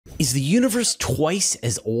Is the universe twice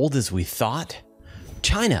as old as we thought?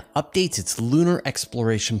 China updates its lunar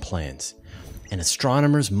exploration plans, and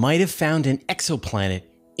astronomers might have found an exoplanet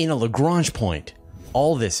in a Lagrange point.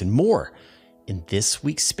 All this and more in this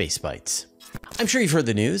week's Space Bites. I'm sure you've heard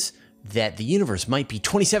the news that the universe might be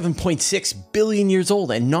 27.6 billion years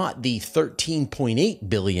old and not the 13.8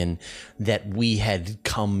 billion that we had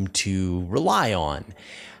come to rely on.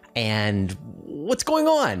 And what's going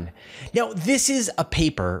on? Now, this is a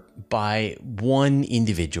paper by one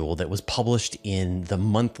individual that was published in the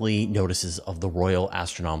monthly notices of the Royal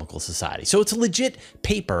Astronomical Society. So it's a legit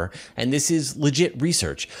paper, and this is legit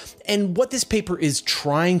research. And what this paper is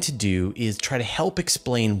trying to do is try to help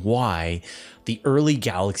explain why the early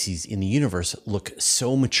galaxies in the universe look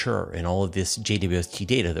so mature in all of this JWST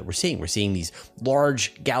data that we're seeing. We're seeing these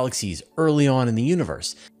large galaxies early on in the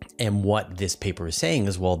universe. And what this paper is saying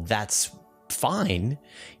is, well, that's fine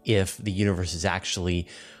if the universe is actually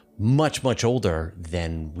much, much older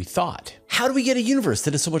than we thought. How do we get a universe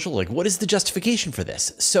that is so much older? Like, what is the justification for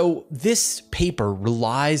this? So this paper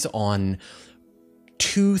relies on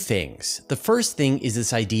two things. The first thing is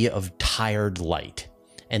this idea of tired light.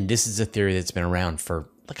 And this is a theory that's been around for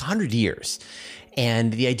like 100 years.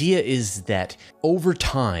 And the idea is that over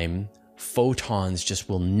time, photons just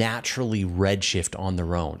will naturally redshift on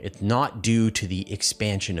their own. It's not due to the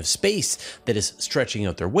expansion of space that is stretching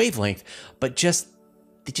out their wavelength, but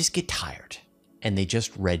they just get tired and they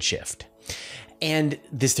just redshift. And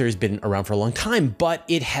this theory has been around for a long time, but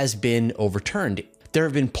it has been overturned. There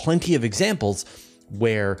have been plenty of examples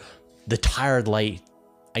where the tired light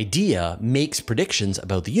idea makes predictions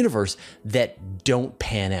about the universe that don't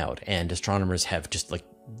pan out, and astronomers have just like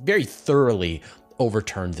very thoroughly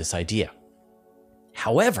overturned this idea.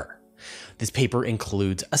 However, this paper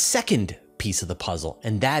includes a second piece of the puzzle,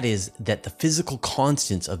 and that is that the physical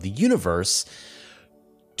constants of the universe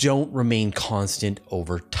don't remain constant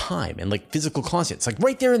over time. And like physical constants, like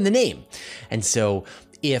right there in the name. And so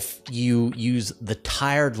if you use the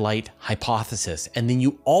tired light hypothesis, and then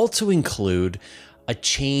you also include a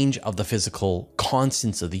change of the physical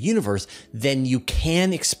constants of the universe, then you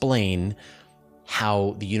can explain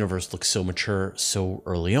how the universe looks so mature so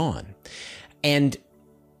early on. And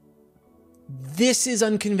this is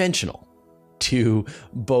unconventional to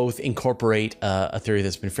both incorporate a theory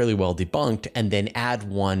that's been fairly well debunked and then add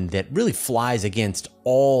one that really flies against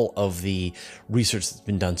all of the research that's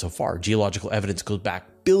been done so far. Geological evidence goes back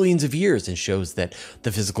billions of years and shows that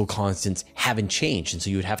the physical constants haven't changed. And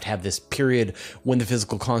so you would have to have this period when the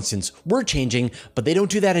physical constants were changing, but they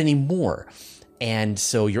don't do that anymore. And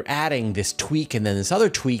so you're adding this tweak and then this other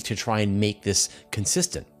tweak to try and make this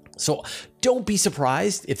consistent. So don't be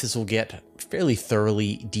surprised if this will get fairly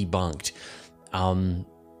thoroughly debunked.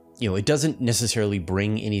 It doesn't necessarily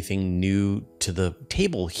bring anything new to the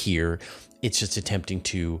table here. It's just attempting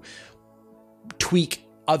to tweak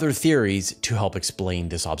other theories to help explain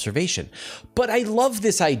this observation. But I love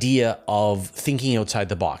this idea of thinking outside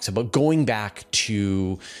the box, about going back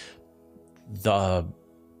to the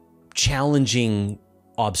challenging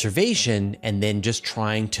observation and then just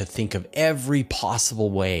trying to think of every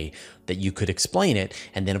possible way that you could explain it.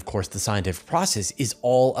 And then, of course, the scientific process is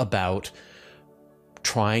all about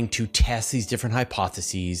trying to test these different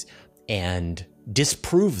hypotheses and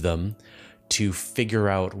disprove them to figure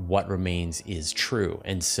out what remains is true.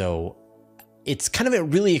 And so it's kind of a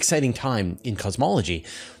really exciting time in cosmology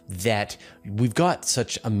that we've got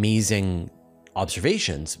such amazing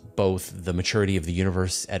observations, both the maturity of the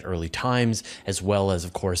universe at early times, as well as,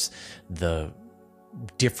 of course, the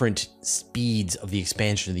different speeds of the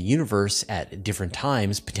expansion of the universe at different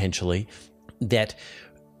times, potentially, that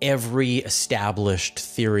every established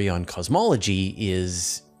theory on cosmology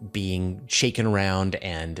is being shaken around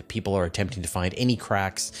and people are attempting to find any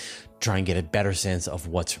cracks, try and get a better sense of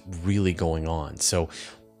what's really going on. So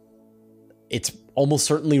it's almost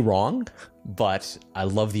certainly wrong, but I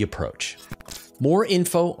love the approach. More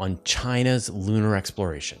info on China's lunar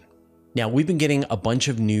exploration. Now, we've been getting a bunch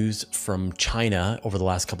of news from China over the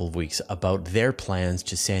last couple of weeks about their plans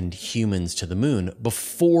to send humans to the moon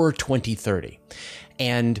before 2030.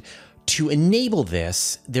 And to enable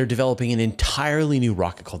this, they're developing an entirely new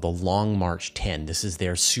rocket called the Long March 10. This is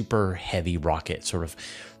their super heavy rocket, sort of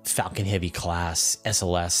Falcon Heavy class,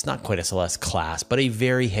 SLS, not quite SLS class, but a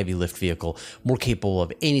very heavy lift vehicle, more capable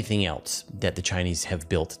of anything else that the Chinese have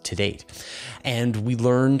built to date. And we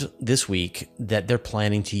learned this week that they're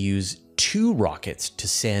planning to use 2 rockets to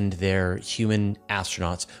send their human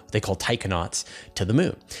astronauts, what they call taikonauts, to the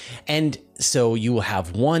moon. And so you will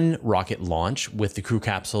have 1 rocket launch with the crew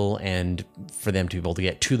capsule and for them to be able to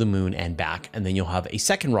get to the moon and back. And then you'll have a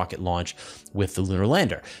 2nd rocket launch with the lunar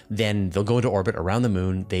lander. Then they'll go into orbit around the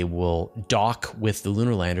moon. They will dock with the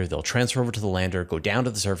lunar lander. They'll transfer over to the lander, go down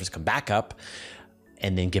to the surface, come back up,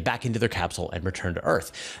 and then get back into their capsule and return to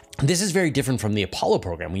Earth. This is very different from the Apollo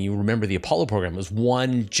program. When you remember, the Apollo program was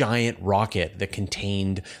 1 giant rocket that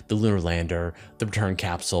contained the lunar lander, the return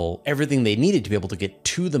capsule, everything they needed to be able to get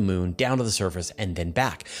to the moon, down to the surface, and then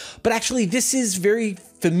back. But actually, this is very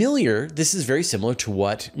familiar. This is very similar to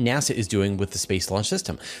what NASA is doing with the Space Launch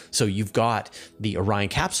System. So you've got the Orion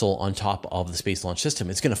capsule on top of the Space Launch System.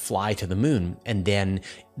 It's going to fly to the moon, and then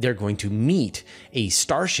they're going to meet a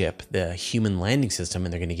Starship, the human landing system,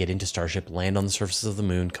 and they're going to get into Starship, land on the surface of the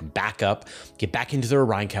moon, come back up, get back into their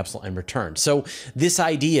Orion capsule, and return. So this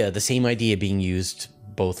idea, the same idea being used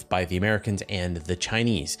both by the Americans and the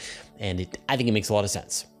Chinese, and I think it makes a lot of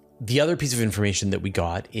sense. The other piece of information that we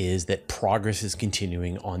got is that progress is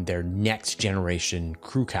continuing on their next generation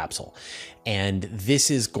crew capsule. And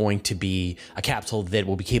this is going to be a capsule that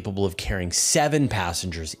will be capable of carrying 7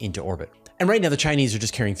 passengers into orbit. And right now, the Chinese are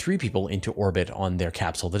just carrying 3 people into orbit on their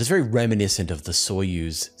capsule that is very reminiscent of the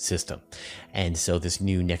Soyuz system. And so this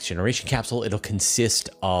new next generation capsule, it'll consist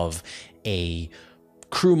of a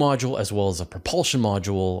crew module as well as a propulsion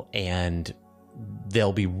module, and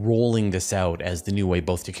they'll be rolling this out as the new way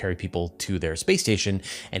both to carry people to their space station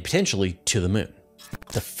and potentially to the moon.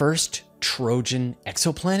 The first Trojan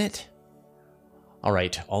exoplanet? All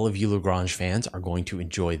right, all of you Lagrange fans are going to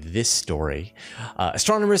enjoy this story.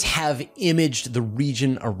 Astronomers have imaged the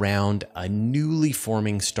region around a newly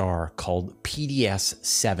forming star called PDS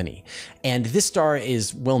 70. And this star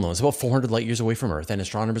is well known. It's about 400 light years away from Earth, and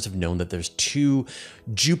astronomers have known that there's 2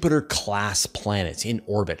 Jupiter-class planets in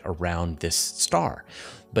orbit around this star.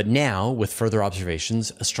 But now, with further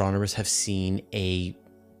observations, astronomers have seen a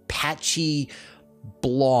patchy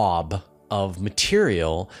blob of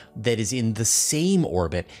material that is in the same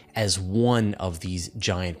orbit as one of these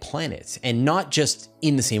giant planets. And not just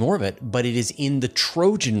in the same orbit, but it is in the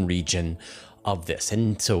Trojan region of this.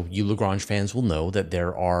 And so you Lagrange fans will know that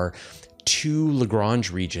there are 2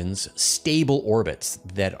 Lagrange regions, stable orbits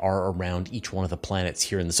that are around each one of the planets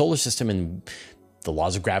here in the solar system, and the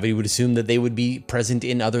laws of gravity would assume that they would be present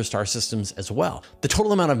in other star systems as well. The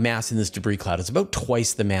total amount of mass in this debris cloud is about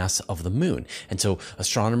twice the mass of the moon. And so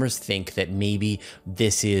astronomers think that maybe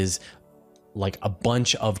this is like a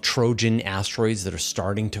bunch of Trojan asteroids that are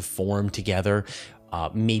starting to form together.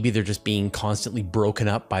 Maybe they're just being constantly broken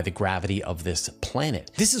up by the gravity of this planet.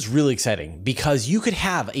 This is really exciting because you could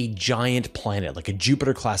have a giant planet, like a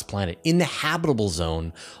Jupiter-class planet, in the habitable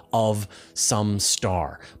zone of some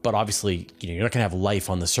star. But obviously, you're not going to have life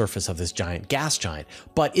on the surface of this giant gas giant,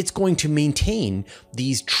 but it's going to maintain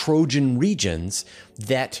these Trojan regions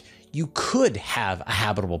that you could have a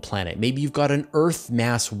habitable planet. Maybe you've got an Earth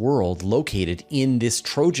mass world located in this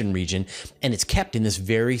Trojan region, and it's kept in this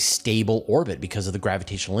very stable orbit because of the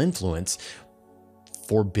gravitational influence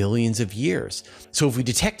for billions of years. So if we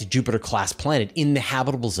detect a Jupiter-class planet in the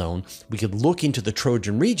habitable zone, we could look into the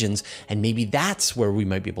Trojan regions, and maybe that's where we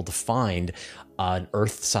might be able to find an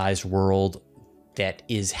Earth-sized world that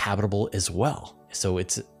is habitable as well. So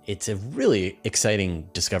it's a really exciting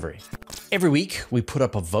discovery. Every week, we put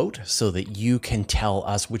up a vote so that you can tell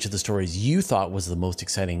us which of the stories you thought was the most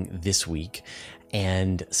exciting this week.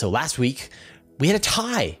 And so last week, we had a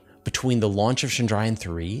tie between the launch of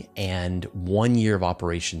Chandrayaan-3 and 1 year of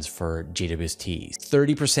operations for JWST.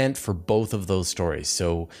 30% for both of those stories.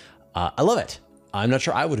 So I love it. I'm not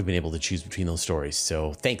sure I would have been able to choose between those stories.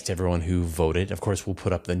 So thanks to everyone who voted. Of course, we'll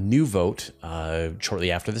put up the new vote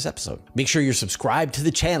shortly after this episode. Make sure you're subscribed to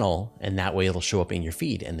the channel, and that way it'll show up in your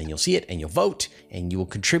feed, and then you'll see it and you'll vote and you will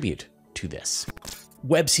contribute to this.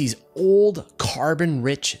 Webb sees old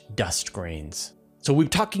carbon-rich dust grains. So we're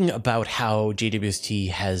talking about how JWST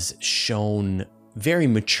has shown very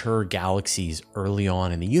mature galaxies early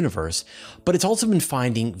on in the universe, but it's also been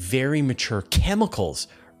finding very mature chemicals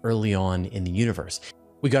early on in the universe.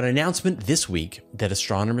 We got an announcement this week that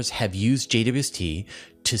astronomers have used JWST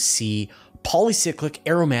to see polycyclic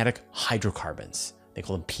aromatic hydrocarbons. They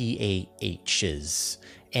call them PAHs.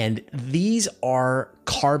 And these are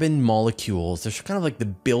carbon molecules. They're kind of like the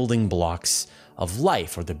building blocks of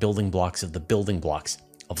life, or the building blocks of the building blocks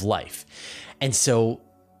of life. And so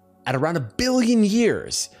at around 1 billion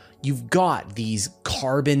years, you've got these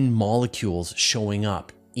carbon molecules showing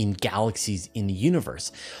up in galaxies in the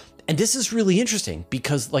universe. And this is really interesting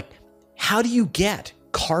because, like, how do you get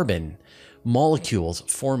carbon molecules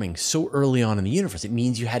forming so early on in the universe. It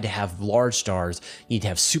means you had to have large stars, you need to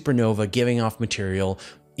have supernova giving off material,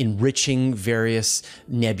 enriching various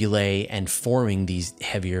nebulae and forming these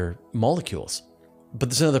heavier molecules. But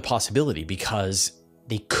there's another possibility, because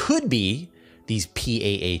they could be these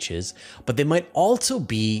PAHs, but they might also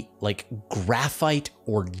be like graphite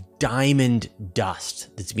or diamond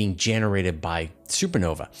dust that's being generated by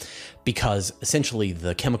supernova, because essentially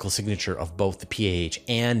the chemical signature of both the PAH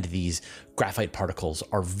and these graphite particles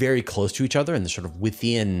are very close to each other, and they're sort of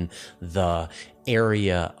within the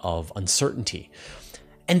area of uncertainty.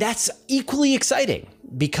 And that's equally exciting,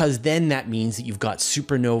 because then that means that you've got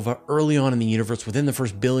supernova early on in the universe within the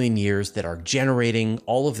first billion years that are generating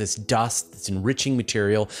all of this dust that's enriching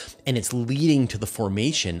material, and it's leading to the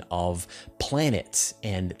formation of planets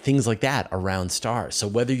and things like that around stars. So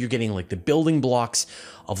whether you're getting like the building blocks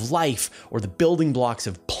of life or the building blocks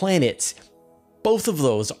of planets, both of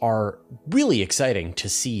those are really exciting to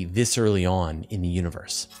see this early on in the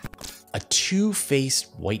universe. A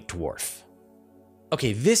two-faced white dwarf.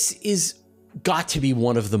 Okay, this is got to be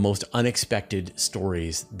one of the most unexpected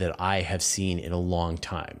stories that I have seen in a long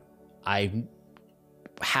time.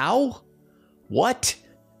 How? What?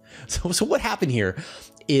 So what happened here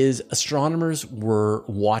is astronomers were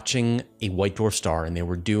watching a white dwarf star, and they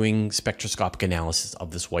were doing spectroscopic analysis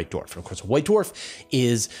of this white dwarf. And of course, a white dwarf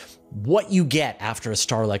is what you get after a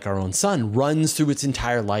star like our own sun runs through its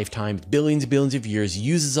entire lifetime, billions and billions of years,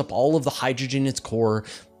 uses up all of the hydrogen in its core,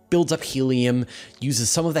 builds up helium, uses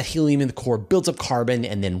some of that helium in the core, builds up carbon,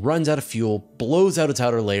 and then runs out of fuel, blows out its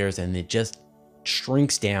outer layers, and it just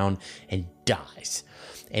shrinks down and dies.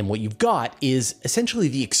 And what you've got is essentially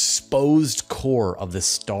the exposed core of the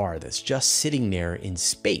star that's just sitting there in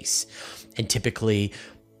space. And typically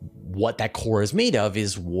what that core is made of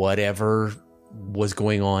is whatever was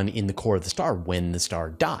going on in the core of the star when the star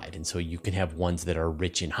died. And so you can have ones that are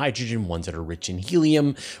rich in hydrogen, ones that are rich in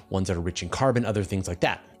helium, ones that are rich in carbon, other things like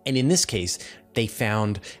that. And in this case, they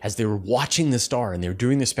found, as they were watching the star and they were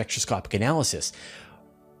doing the spectroscopic analysis,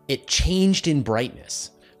 it changed in brightness.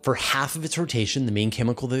 For half of its rotation, the main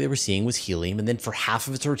chemical that they were seeing was helium, and then for half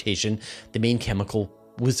of its rotation, the main chemical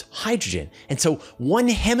was hydrogen. And so one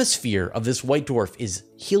hemisphere of this white dwarf is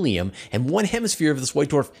helium, and one hemisphere of this white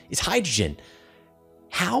dwarf is hydrogen.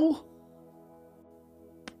 How?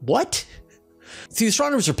 What? See,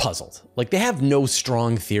 astronomers are puzzled. Like, they have no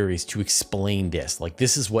strong theories to explain this. Like,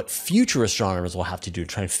 this is what future astronomers will have to do to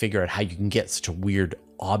try and figure out how you can get such a weird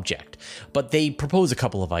object. But they propose a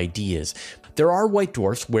couple of ideas. There are white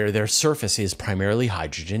dwarfs where their surface is primarily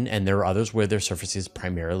hydrogen, and there are others where their surface is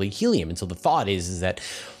primarily helium. And so the thought is that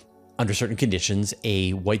under certain conditions,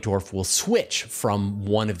 a white dwarf will switch from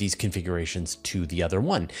one of these configurations to the other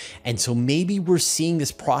one. And so maybe we're seeing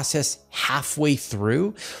this process halfway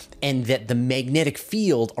through, and that the magnetic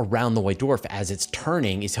field around the white dwarf as it's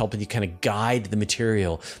turning is helping to kind of guide the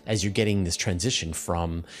material as you're getting this transition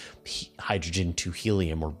from hydrogen to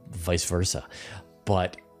helium or vice versa.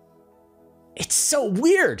 But it's so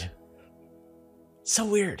weird. So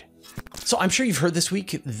weird. So I'm sure you've heard this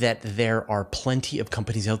week that there are plenty of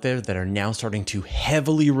companies out there that are now starting to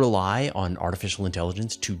heavily rely on artificial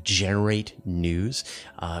intelligence to generate news.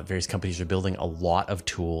 Various companies are building a lot of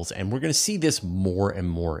tools, and we're going to see this more and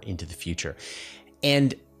more into the future.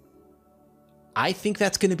 And I think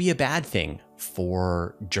that's going to be a bad thing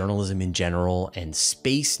for journalism in general and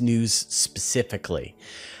space news specifically.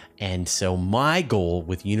 And so my goal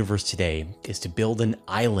with Universe Today is to build an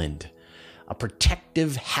island, a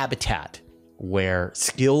protective habitat where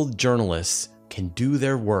skilled journalists can do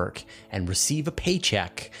their work and receive a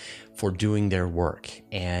paycheck for doing their work.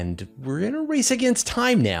 And we're in a race against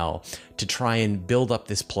time now to try and build up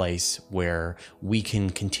this place where we can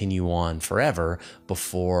continue on forever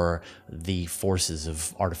before the forces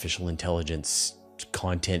of artificial intelligence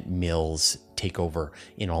content mills take over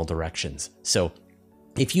in all directions. So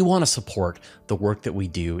if you want to support the work that we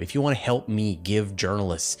do, if you want to help me give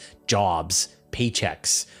journalists jobs,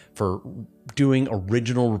 paychecks for doing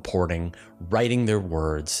original reporting, writing their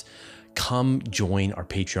words, come join our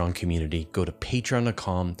Patreon community. Go to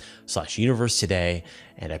patreon.com/universe today.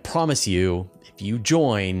 And I promise you, if you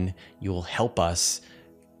join, you will help us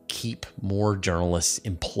keep more journalists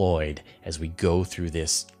employed as we go through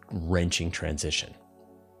this wrenching transition.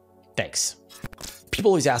 Thanks.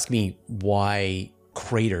 People always ask me why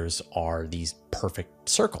craters are these perfect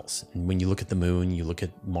circles. And when you look at the moon, you look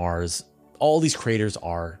at Mars, all these craters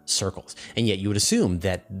are circles. And yet you would assume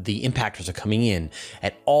that the impactors are coming in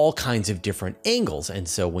at all kinds of different angles. And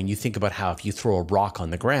so when you think about how if you throw a rock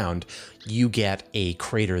on the ground, you get a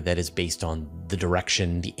crater that is based on the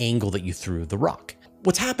direction, the angle that you threw the rock.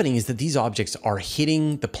 what's happening is that these objects are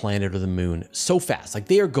hitting the planet or the moon so fast, like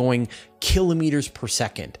they are going kilometers per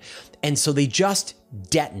second. And so they just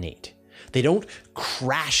detonate. They don't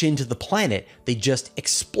crash into the planet, they just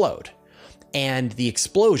explode. And the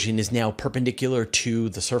explosion is now perpendicular to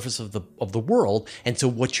the surface of the world. And so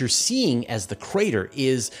what you're seeing as the crater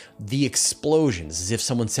is the explosions, as if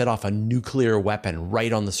someone set off a nuclear weapon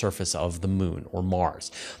right on the surface of the moon or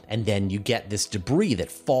Mars. And then you get this debris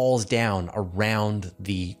that falls down around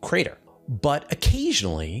the crater. But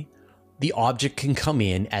occasionally, the object can come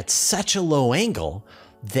in at such a low angle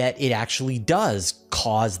that it actually does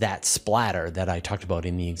cause that splatter that I talked about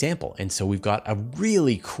in the example. And so we've got a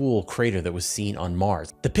really cool crater that was seen on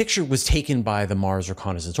Mars. The picture was taken by the Mars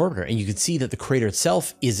Reconnaissance Orbiter, and you can see that the crater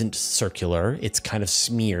itself isn't circular, it's kind of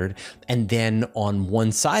smeared. And then on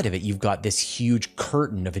one side of it, you've got this huge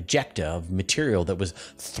curtain of ejecta, of material that was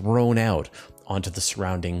thrown out onto the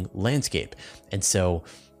surrounding landscape. And so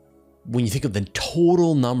when you think of the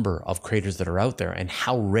total number of craters that are out there and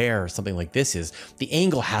how rare something like this is, the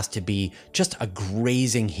angle has to be just a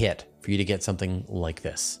grazing hit for you to get something like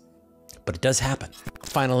this. But it does happen.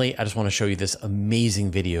 Finally, I just want to show you this amazing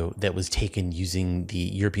video that was taken using the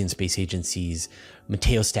European Space Agency's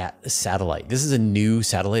Meteosat satellite. This is a new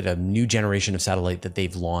satellite, a new generation of satellite that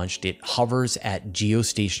they've launched. It hovers at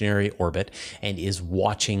geostationary orbit and is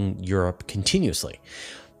watching Europe continuously.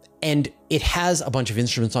 And it has a bunch of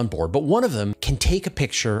instruments on board, but one of them can take a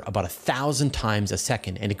picture about 1,000 times a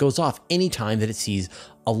second, and it goes off anytime that it sees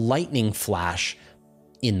a lightning flash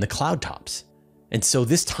in the cloud tops. And so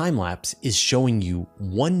this time lapse is showing you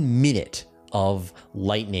 1 minute of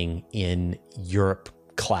lightning in Europe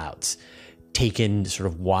clouds, taken sort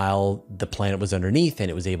of while the planet was underneath, and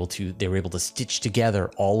they were able to stitch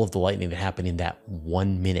together all of the lightning that happened in that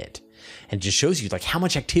 1 minute. And it just shows you like how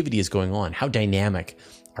much activity is going on, how dynamic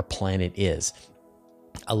our planet is.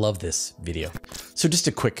 I love this video. So just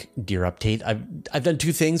a quick deer update. I've done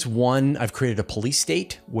two things. One, I've created a police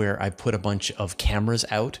state where I've put a bunch of cameras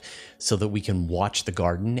out so that we can watch the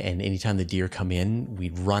garden, and anytime the deer come in, we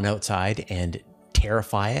run outside and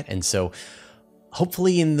terrify it. And so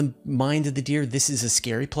hopefully in the mind of the deer, this is a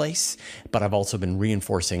scary place, but I've also been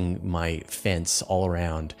reinforcing my fence all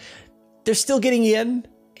around. They're still getting in,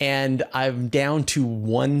 and I'm down to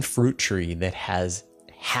one fruit tree that has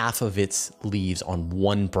half of its leaves on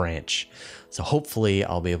one branch. So hopefully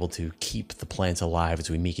I'll be able to keep the plants alive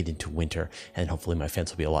as we make it into winter, and hopefully my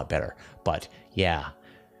fence will be a lot better. But yeah,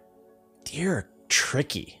 deer are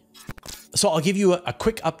tricky. So I'll give you a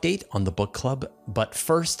quick update on the book club, but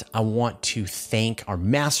first I want to thank our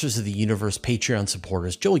Masters of the Universe Patreon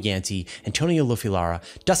supporters, Joel Yancey, Antonio Lofilara,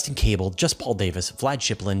 Dustin Cable, Just Paul Davis, Vlad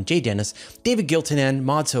Shiplin, Jay Dennis, David Giltonan,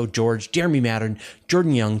 Modso, George, Jeremy Madden,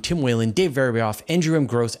 Jordan Young, Tim Whalen, Dave Veribioff, Andrew M.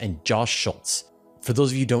 Gross, and Josh Schultz. For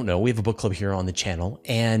those of you who don't know, we have a book club here on the channel,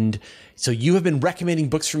 and so you have been recommending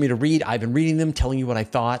books for me to read. I've been reading them, telling you what I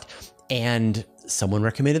thought, and someone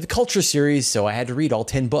recommended the Culture series, so I had to read all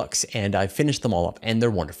 10 books, and I finished them all up, and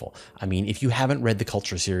they're wonderful. I mean, if you haven't read the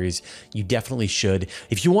Culture series, you definitely should.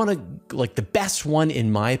 If you want to, like, the best one,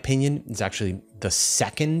 in my opinion, is actually the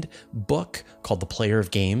second book called The Player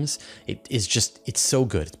of Games. It's so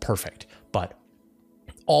good. It's perfect. But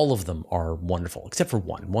all of them are wonderful, except for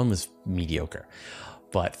one. One was mediocre.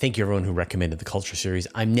 But thank you, everyone who recommended the Culture series.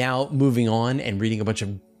 I'm now moving on and reading a bunch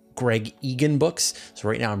of Greg Egan books. So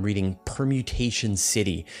right now I'm reading Permutation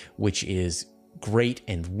City, which is great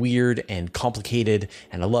and weird and complicated,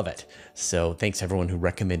 and I love it. So thanks everyone who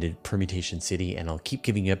recommended Permutation City, and I'll keep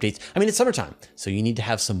giving you updates. I mean, it's summertime, so you need to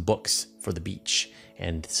have some books for the beach.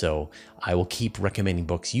 And so I will keep recommending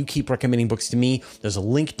books. You keep recommending books to me. There's a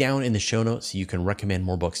link down in the show notes so you can recommend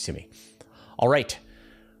more books to me. All right.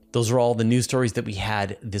 Those are all the news stories that we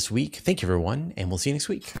had this week. Thank you, everyone, and we'll see you next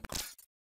week.